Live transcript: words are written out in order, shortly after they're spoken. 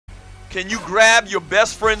Can you grab your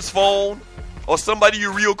best friend's phone or somebody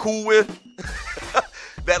you're real cool with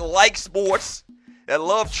that likes sports, that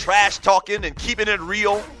love trash talking and keeping it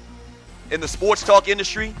real in the sports talk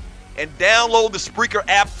industry, and download the Spreaker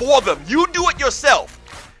app for them? You do it yourself.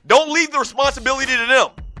 Don't leave the responsibility to them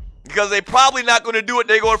because they're probably not going to do it.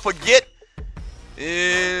 They're going to forget.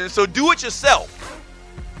 So do it yourself.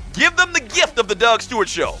 Give them the gift of the Doug Stewart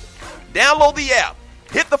Show. Download the app.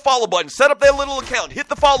 Hit the follow button. Set up their little account. Hit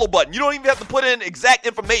the follow button. You don't even have to put in exact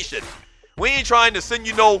information. We ain't trying to send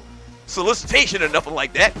you no solicitation or nothing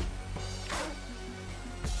like that.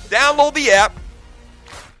 Download the app.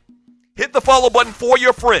 Hit the follow button for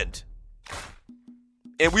your friend.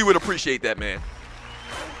 And we would appreciate that, man.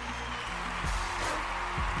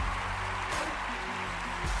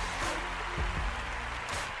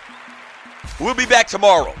 We'll be back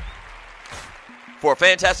tomorrow for a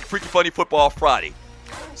fantastic, freaky, funny Football Friday.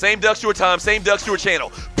 Same Doug Stewart time, same Doug Stewart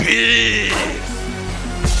channel. Peace.